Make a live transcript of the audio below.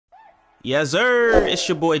Yes, sir. It's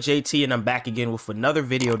your boy JT, and I'm back again with another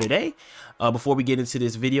video today. Before we get into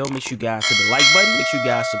this video, make sure you guys hit the like button. Make sure you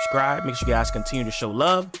guys subscribe. Make sure you guys continue to show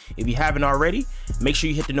love. If you haven't already, make sure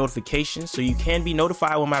you hit the notifications so you can be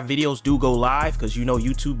notified when my videos do go live, because you know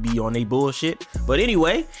YouTube be on they bullshit. But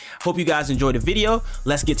anyway, hope you guys enjoyed the video.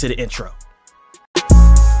 Let's get to the intro.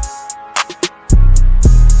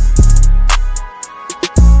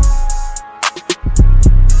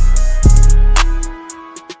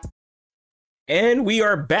 And we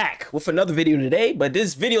are back with another video today, but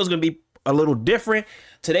this video is going to be a little different.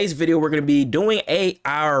 Today's video, we're going to be doing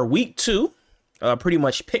our week 2, pretty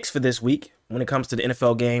much picks for this week when it comes to the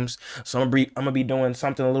NFL games. So I'm gonna be doing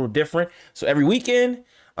something a little different. So every weekend,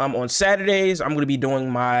 on Saturdays, I'm going to be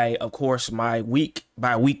doing of course, my week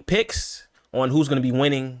by week picks on who's going to be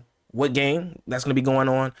winning what game. That's going to be going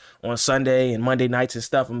on Sunday and Monday nights and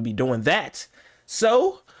stuff. I'm going to be doing that.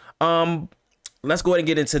 So, let's go ahead and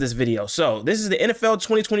get into this video. So this is the NFL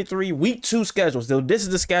 2023 week 2 schedule. So this is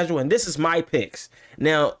the schedule and this is my picks.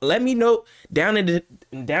 Now, let me know down in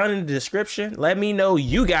the description, let me know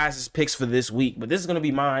you guys' picks for this week. But this is going to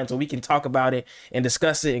be mine, so we can talk about it and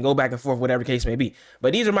discuss it and go back and forth, whatever the case may be.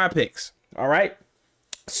 But these are my picks. All right.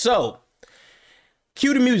 So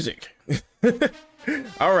cue the music.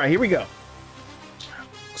 All right, here we go.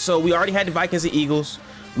 So we already had the Vikings and Eagles.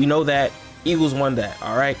 We know that Eagles won that.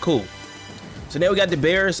 All right, cool. So now we got the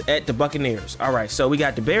Bears at the Buccaneers. All right, so we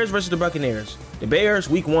got the Bears versus the Buccaneers. The Bears,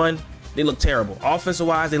 week 1, they look terrible.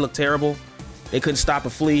 Offensive-wise, they look terrible. They couldn't stop a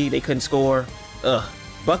flea. They couldn't score.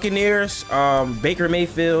 Buccaneers, Baker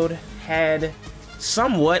Mayfield had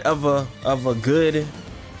somewhat of a good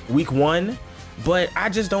week 1, but I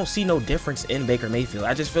just don't see no difference in Baker Mayfield.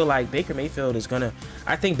 I just feel like Baker Mayfield is gonna.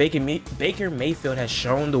 I think Baker Mayfield has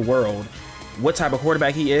shown the world what type of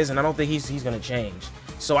quarterback he is, and I don't think he's gonna change.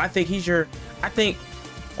 So I think I think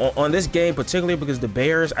on this game, particularly because the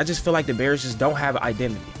Bears, I just feel like the Bears just don't have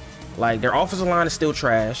identity. Like, their offensive line is still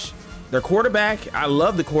trash. Their quarterback, I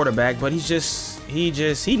love the quarterback, but he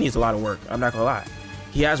needs a lot of work. I'm not gonna lie.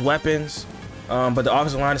 He has weapons, but the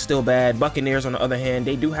offensive line is still bad. Buccaneers, on the other hand,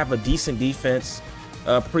 they do have a decent defense,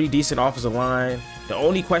 a pretty decent offensive line. The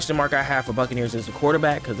only question mark I have for Buccaneers is the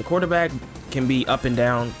quarterback, because the quarterback can be up and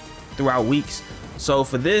down throughout weeks. So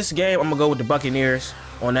for this game, I'm gonna go with the Buccaneers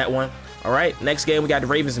on that one. All right, next game we got the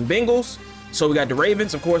Ravens and Bengals. So we got the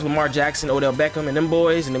Ravens, of course, Lamar Jackson, Odell Beckham, and them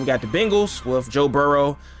boys, and then we got the Bengals with Joe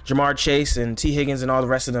Burrow, Jamar Chase, and T. Higgins, and all the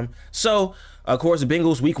rest of them. So of course, the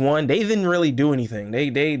Bengals week 1, they didn't really do anything.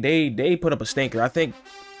 They put up a stinker. I think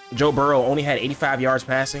Joe Burrow only had 85 yards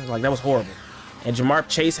passing. Like, that was horrible. And Jamar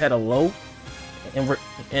Chase had a low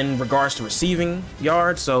in regards to receiving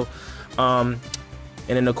yards. So and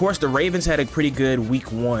then, of course, the Ravens had a pretty good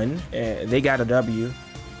week 1. They got a W.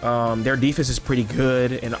 Their defense is pretty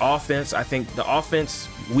good. And offense, I think the offense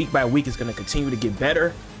week by week is going to continue to get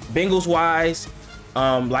better. Bengals-wise,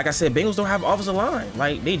 like I said, Bengals don't have offensive line.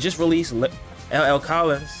 Like, they just released LL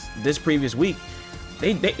Collins this previous week.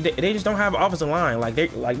 They just don't have offensive line. Like, they're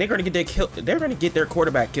going to get they're going to get their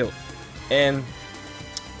quarterback killed. And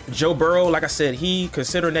Joe Burrow, like I said,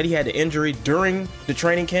 considering that he had the injury during the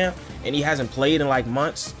training camp and he hasn't played in like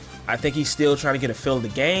months, I think he's still trying to get a feel of the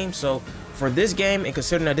game. So for this game, and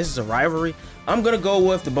considering that this is a rivalry, I'm gonna go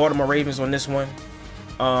with the Baltimore Ravens on this one.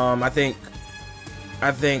 I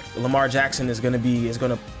think Lamar Jackson is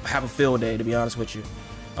gonna have a field day, to be honest with you.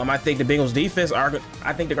 I think the Bengals defense I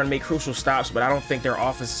think they're gonna make crucial stops, but I don't think their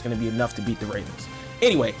offense is gonna be enough to beat the Ravens.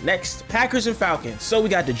 Anyway, next, Packers and Falcons. So we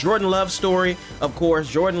got the Jordan Love story. Of course,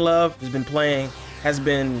 Jordan Love has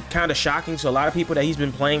been kind of shocking to a lot of people that he's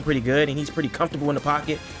been playing pretty good and he's pretty comfortable in the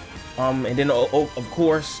pocket. And then, of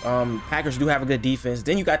course, Packers do have a good defense.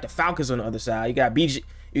 Then you got the Falcons on the other side. You got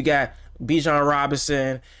Bijan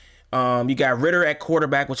Robinson. You got Ritter at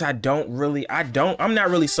quarterback, which I'm not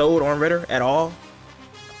really sold on Ritter at all.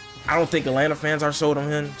 I don't think Atlanta fans are sold on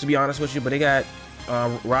him, to be honest with you, but they got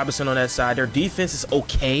Robinson on that side. Their defense is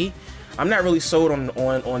okay. I'm not really sold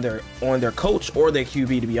on their coach or their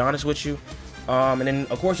QB, to be honest with you. And then,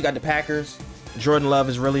 of course, you got the Packers. Jordan Love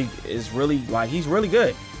is really like, he's really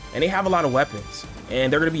good. And they have a lot of weapons.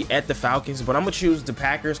 And they're going to be at the Falcons. But I'm going to choose the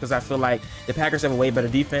Packers because I feel like the Packers have a way better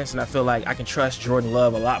defense. And I feel like I can trust Jordan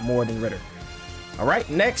Love a lot more than Ritter. All right,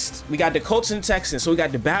 next, we got the Colts and Texans. So we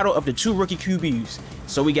got the battle of the 2 rookie QBs.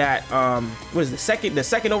 So we got, what is the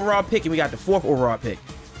second overall pick, and we got the 4th overall pick.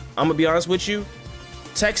 I'm going to be honest with you.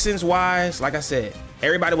 Texans-wise, like I said,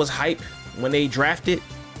 everybody was hyped when they drafted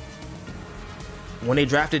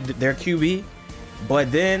their QB.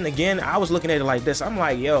 But then again, I was looking at it like this. I'm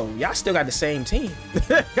like, yo, y'all still got the same team.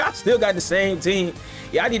 Y'all still got the same team.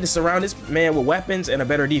 Y'all need to surround this man with weapons and a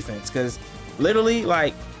better defense, because literally,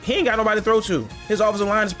 like, he ain't got nobody to throw to. His offensive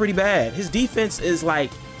line is pretty bad. His defense is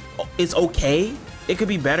like, it's okay. It could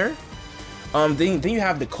be better. Then you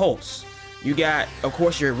have the Colts. You got, of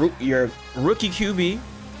course, your rookie QB,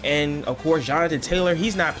 and of course Jonathan Taylor.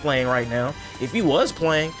 He's not playing right now. If he was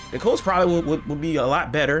playing, the Colts probably would be a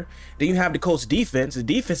lot better. Then you have the Colts defense. The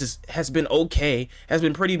defense has been okay. Has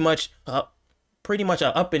been pretty much up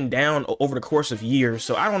and down over the course of years.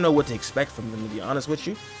 So I don't know what to expect from them, to be honest with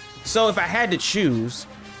you. So if I had to choose,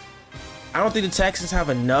 I don't think the Texans have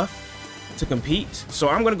enough to compete. So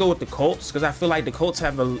I'm gonna go with the Colts, because I feel like the Colts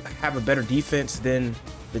have a better defense than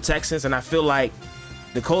the Texans, and I feel like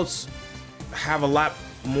the Colts have a lot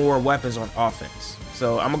more weapons on offense.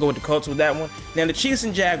 So I'm gonna go with the Colts with that one. Now the Chiefs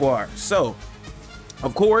and Jaguars. So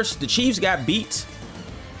of course the Chiefs got beat.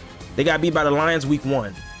 They got beat by the Lions week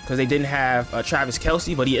 1 because they didn't have Travis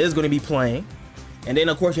Kelce, but he is going to be playing. And then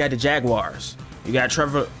of course you had the Jaguars. You got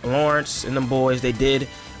Trevor Lawrence and them boys. They did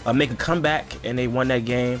make a comeback and they won that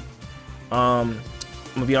game. I'm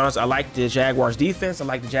gonna be honest, I like the Jaguars defense. I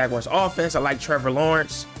like the Jaguars offense. I like Trevor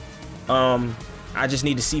Lawrence. I just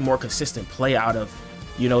need to see more consistent play out of,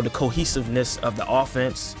 you know, the cohesiveness of the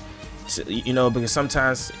offense, you know, because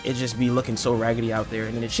sometimes it just be looking so raggedy out there.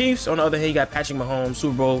 And then the Chiefs, on the other hand, you got Patrick Mahomes,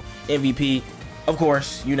 Super Bowl MVP. Of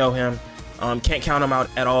course, you know him. Can't count him out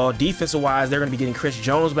at all. Defensive wise, they're going to be getting Chris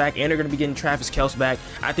Jones back, and they're going to be getting Travis Kelce back.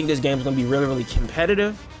 I think this game is going to be really, really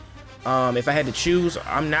competitive. If I had to choose,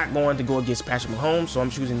 I'm not going to go against Patrick Mahomes, so I'm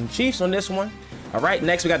choosing the Chiefs on this one. All right,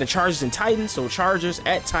 next we got the Chargers and Titans. So Chargers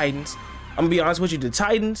at Titans. I'm gonna be honest with you, the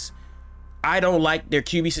Titans, I don't like their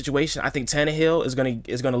QB situation. I think Tannehill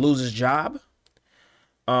is gonna lose his job.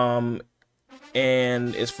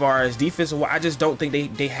 And as far as defensive, I just don't think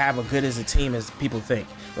they have as good as a team as people think.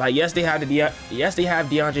 Like, yes, they have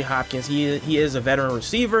DeAndre Hopkins. He is a veteran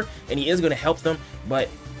receiver, and he is gonna help them, but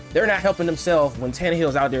they're not helping themselves when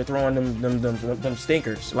Tannehill's out there throwing them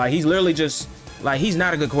stinkers. Like, he's literally just, like, he's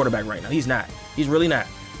not a good quarterback right now. He's not. He's really not.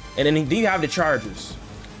 And then you have the Chargers.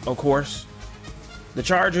 Of course, the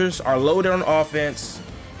Chargers are loaded on offense,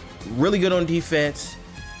 really good on defense.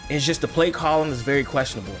 It's just the play calling is very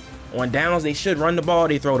questionable. On downs, they should run the ball,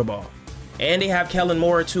 they throw the ball. And they have Kellen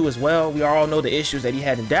Moore too as well. We all know the issues that he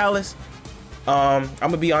had in Dallas. I'm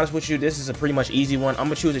gonna be honest with you, this is a pretty much easy one. I'm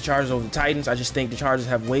gonna choose the Chargers over the Titans. I just think the Chargers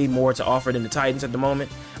have way more to offer than the Titans at the moment.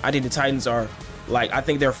 I think the Titans are, like, I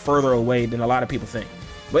think they're further away than a lot of people think.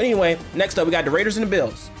 But anyway, next up we got the Raiders and the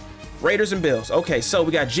Bills. Raiders and Bills. Okay, so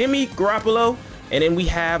we got Jimmy Garoppolo, and then we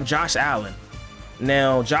have Josh Allen.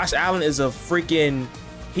 Now, Josh Allen is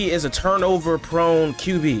he is a turnover prone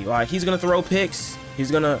QB. Like, he's gonna throw picks. He's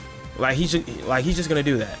just gonna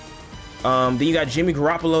do that. Then you got Jimmy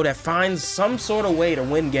Garoppolo that finds some sort of way to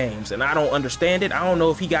win games, and I don't understand it. I don't know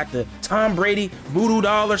if he got the Tom Brady voodoo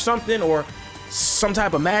doll or something, or some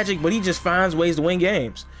type of magic, but he just finds ways to win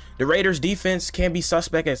games. The Raiders defense can be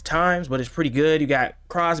suspect at times, but it's pretty good. You got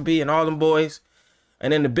Crosby and all them boys.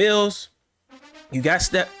 And then the Bills, you got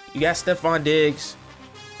Stephon Diggs.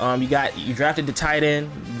 You drafted the tight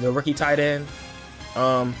end, the rookie tight end.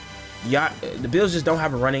 The Bills just don't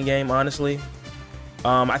have a running game, honestly.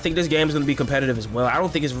 I think this game is going to be competitive as well. I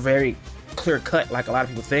don't think it's very clear cut like a lot of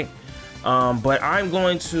people think. But I'm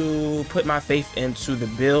going to put my faith into the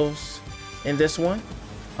Bills in this one.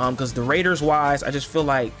 Because the Raiders wise, I just feel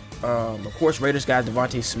like, of course, Raiders got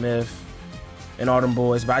Devontae Smith and all them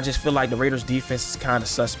boys, but I just feel like the Raiders defense is kind of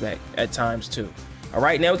suspect at times too. All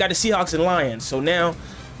right, now we got the Seahawks and Lions. So now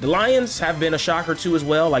the Lions have been a shocker too as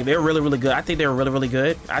well. Like, they're really, really good. I think they're really, really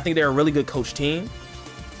good. I think they're a really good coach team.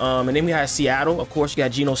 And then we have Seattle. Of course, you got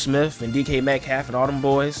Geno Smith and DK Metcalf and all them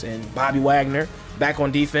boys, and Bobby Wagner back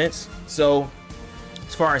on defense. So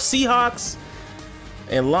as far as Seahawks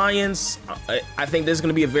and Lions, I think this is going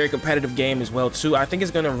to be a very competitive game as well too. I think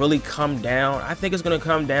it's going to really come down. I think it's going to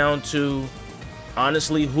come down to,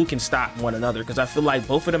 honestly, who can stop one another, because I feel like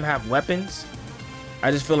both of them have weapons.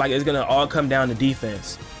 I just feel like it's going to all come down to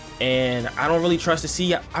defense, and I don't really trust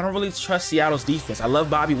Seattle's defense. I love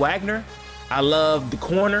Bobby Wagner. I love the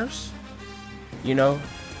corners, you know,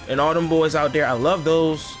 and all them boys out there. I love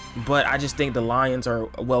those, but I just think the Lions are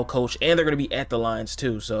well coached, and they're going to be at the Lions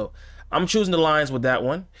too. So I'm choosing the Lions with that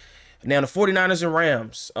one. Now the 49ers and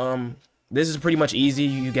Rams. This is pretty much easy.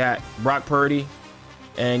 You got Brock Purdy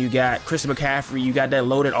and you got Christian McCaffrey. You got that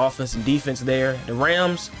loaded offense and defense there. The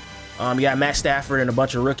Rams, you got Matt Stafford and a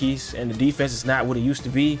bunch of rookies, and the defense is not what it used to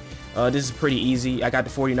be. This is pretty easy. I got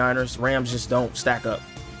the 49ers. Rams just don't stack up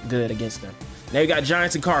good against them. Now you got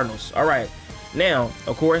Giants and Cardinals. All right. Now,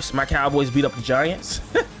 of course, my Cowboys beat up the Giants.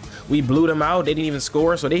 We blew them out. They didn't even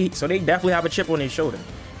score, so they definitely have a chip on their shoulder.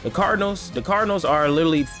 The Cardinals are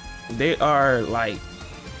literally, they are like,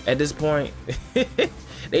 at this point,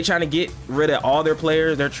 they trying to get rid of all their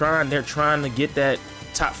players. They're trying to get that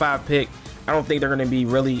top 5 pick. I don't think they're going to be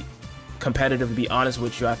really competitive, to be honest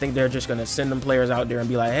with you. I think they're just going to send them players out there and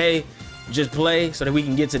be like, hey, just play so that we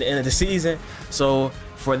can get to the end of the season. So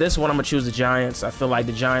for this one, I'm gonna choose the Giants. I feel like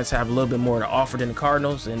the Giants have a little bit more to offer than the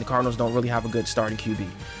Cardinals, and the Cardinals don't really have a good starting QB.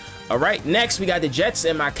 All right, next we got the Jets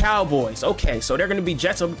and my Cowboys. Okay, so they're gonna be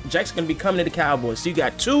Jets gonna be coming to the Cowboys. So you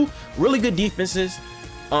got 2 really good defenses,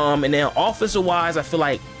 and then offensive wise, I feel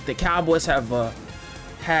like the Cowboys have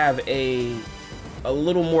a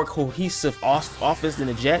little more cohesive offense than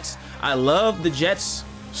the Jets. I love the Jets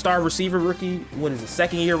star receiver rookie. What is it?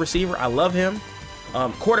 2nd-year receiver. I love him.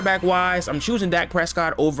 Quarterback wise, I'm choosing Dak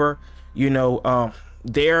Prescott over, their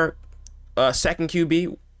 2nd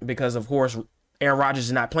QB, because of course Aaron Rodgers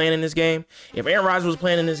is not playing in this game. If Aaron Rodgers was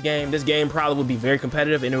playing in this game probably would be very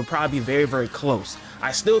competitive, and it would probably be very, very close.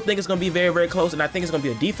 I still think it's going to be very, very close, and I think it's going to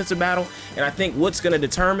be a defensive battle. And I think what's going to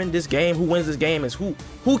determine this game, who wins this game, is who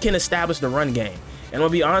can establish the run game. And I'm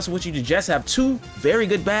going to be honest with you, the Jets have 2 very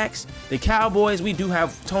good backs. The Cowboys, we do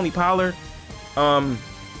have Tony Pollard.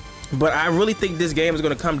 But I really think this game is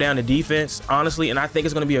going to come down to defense, honestly. And I think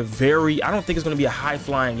it's going to be I don't think it's going to be a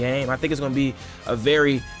high-flying game. I think it's going to be a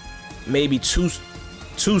very, maybe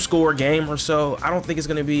two-score game or so. I don't think it's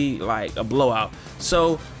going to be like a blowout.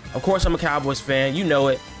 So, of course, I'm a Cowboys fan. You know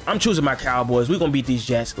it. I'm choosing my Cowboys. We're going to beat these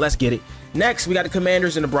Jets. Let's get it. Next, we got the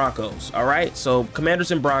Commanders and the Broncos. All right, so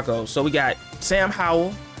Commanders and Broncos. So we got Sam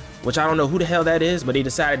Howell, which I don't know who the hell that is, but they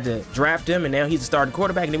decided to draft him, and now he's the starting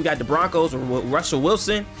quarterback. And then we got the Broncos with Russell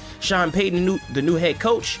Wilson, Sean Payton, the new head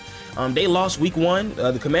coach. They lost week 1.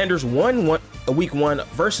 The Commanders won week 1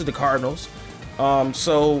 versus the Cardinals.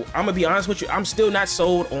 So I'm gonna be honest with you, I'm still not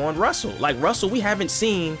sold on Russell. Like Russell, we haven't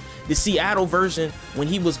seen the Seattle version when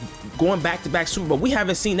he was going back-to-back Super Bowl. We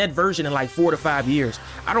haven't seen that version in like 4 to 5 years.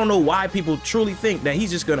 I don't know why people truly think that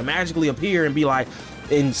he's just gonna magically appear and be like,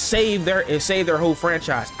 and save their whole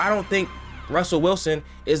franchise. I don't think Russell Wilson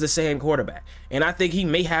is the same quarterback, and I think he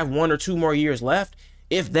may have 1 or 2 more years left,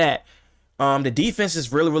 if that. The defense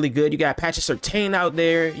is really, really good. You got Patrick Surtain out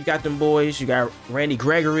there. You got them boys. You got Randy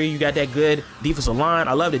Gregory. You got that good defensive line.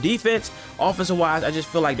 I love the defense. Offensive-wise, I just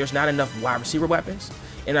feel like there's not enough wide receiver weapons,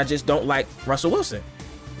 and I just don't like Russell Wilson.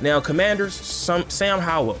 Now, Commanders, Sam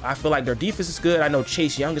Howell. I feel like their defense is good. I know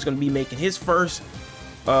Chase Young is going to be making his first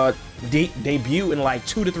debut in like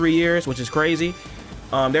 2 to 3 years, which is crazy.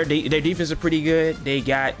 Their defense is pretty good. They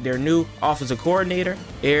got their new offensive coordinator,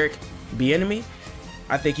 Eric Bieniemy.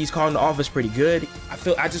 I think he's calling the offense pretty good.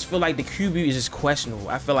 I just feel like the QB is just questionable.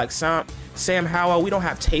 I feel like Sam Howell, we don't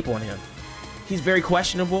have tape on him. He's very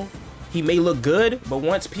questionable. He may look good, but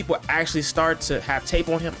once people actually start to have tape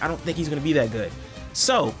on him, I don't think he's going to be that good.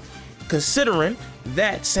 So, considering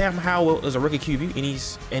that Sam Howell is a rookie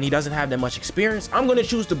QB and he doesn't have that much experience, I'm going to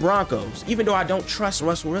choose the Broncos, even though I don't trust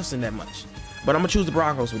Russell Wilson that much. But I'm going to choose the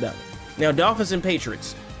Broncos with that one. Now, Dolphins and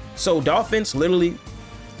Patriots. So, Dolphins, literally,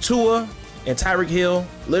 Tua and Tyreek Hill,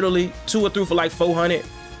 literally, Tua threw for like 400.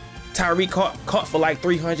 Tyreek caught for like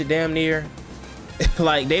 300 damn near.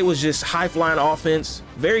 Like, they was just high-flying offense.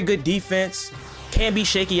 Very good defense. Can be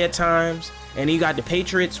shaky at times. And you got the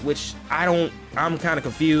Patriots, which I'm kind of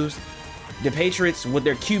confused. The Patriots, with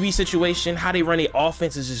their QB situation, how they run their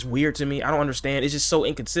offense is just weird to me. I don't understand. It's just so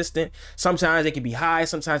inconsistent. Sometimes it can be high,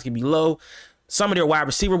 sometimes it can be low. Some of their wide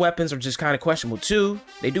receiver weapons are just kind of questionable too.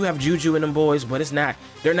 They do have Juju in them boys, but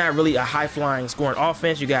they're not really a high-flying scoring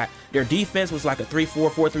offense. You got their defense was like a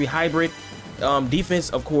 3-4-4-3 hybrid. Defense,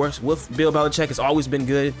 of course, with Bill Belichick has always been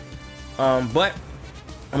good. But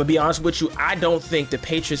I'm gonna be honest with you, I don't think the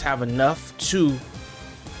Patriots have enough to.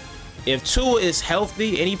 If Tua is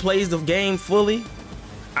healthy and he plays the game fully,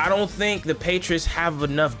 I don't think the Patriots have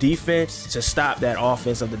enough defense to stop that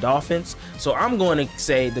offense of the Dolphins. So I'm going to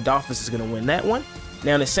say the Dolphins is going to win that one.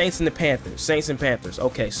 Now the Saints and the Panthers. Saints and Panthers.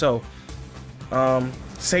 Okay, so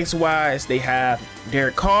Saints-wise, they have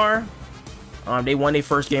Derek Carr. They won their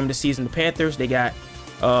first game of the season. The Panthers, they got,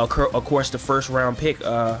 of course, the first-round pick.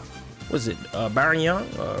 What is it? Byron Young?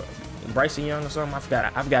 Bryson Young or something?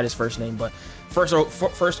 I forgot his first name, but first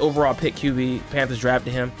overall pick QB. Panthers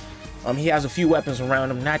drafted him. He has a few weapons around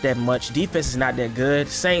him, not that much. Defense is not that good.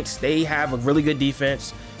 Saints, they have a really good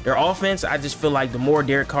defense. Their offense, I just feel like the more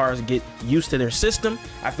Derek Carr get used to their system,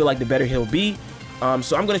 I feel like the better he'll be.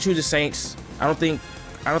 So I'm going to choose the Saints. I don't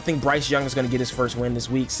think Bryce Young is going to get his first win this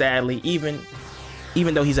week, sadly. Even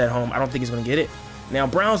though he's at home, I don't think he's going to get it. Now,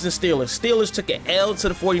 Browns and Steelers. Steelers took an L to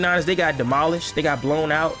the 49ers. They got demolished. They got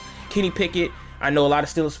blown out. Kenny Pickett. I know a lot of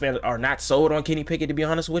Steelers fans are not sold on Kenny Pickett, to be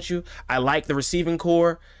honest with you. I like the receiving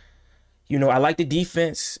core. You know, I like the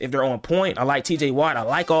defense if they're on point. I like TJ Watt. I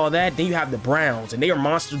like all that. Then you have the Browns, and they are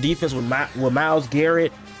monster defense with Myles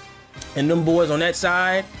Garrett and them boys on that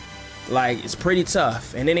side. Like, it's pretty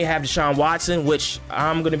tough. And then they have Deshaun Watson, which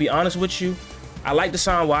I'm going to be honest with you. I like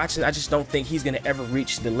Deshaun Watson. I just don't think he's going to ever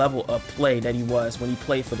reach the level of play that he was when he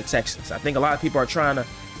played for the Texans. I think a lot of people are trying to,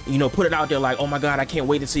 you know, put it out there like, oh my God, I can't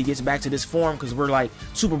wait until he gets back to this form because we're like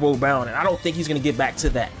Super Bowl bound. And I don't think he's going to get back to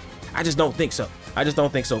that. I just don't think so. I just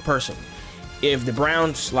don't think so personally. If the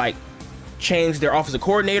Browns like change their offensive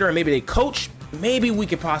coordinator and maybe they coach, maybe we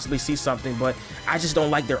could possibly see something, but I just don't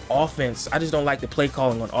like their offense. I just don't like the play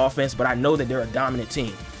calling on offense, but I know that they're a dominant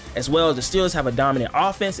team. As well as the Steelers have a dominant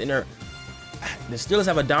offense and the Steelers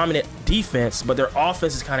have a dominant defense, but their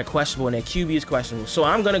offense is kind of questionable and their QB is questionable. So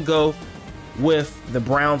I'm going to go with the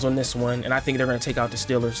Browns on this one, and I think they're going to take out the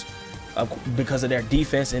Steelers because of their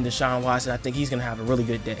defense and Deshaun Watson. I think he's going to have a really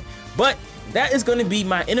good day. But that is going to be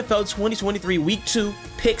my NFL 2023 Week 2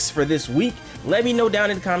 picks for this week. Let me know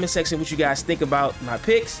down in the comment section what you guys think about my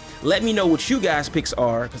picks. Let me know what you guys' picks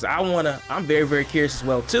are, because I'm very, very curious as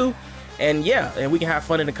well too. And yeah, and we can have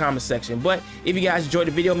fun in the comment section. But if you guys enjoyed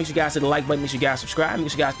the video, make sure you guys hit the like button, make sure you guys subscribe, make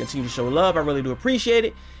sure you guys continue to show love. I really do appreciate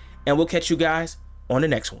it. And we'll catch you guys on the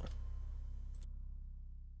next one.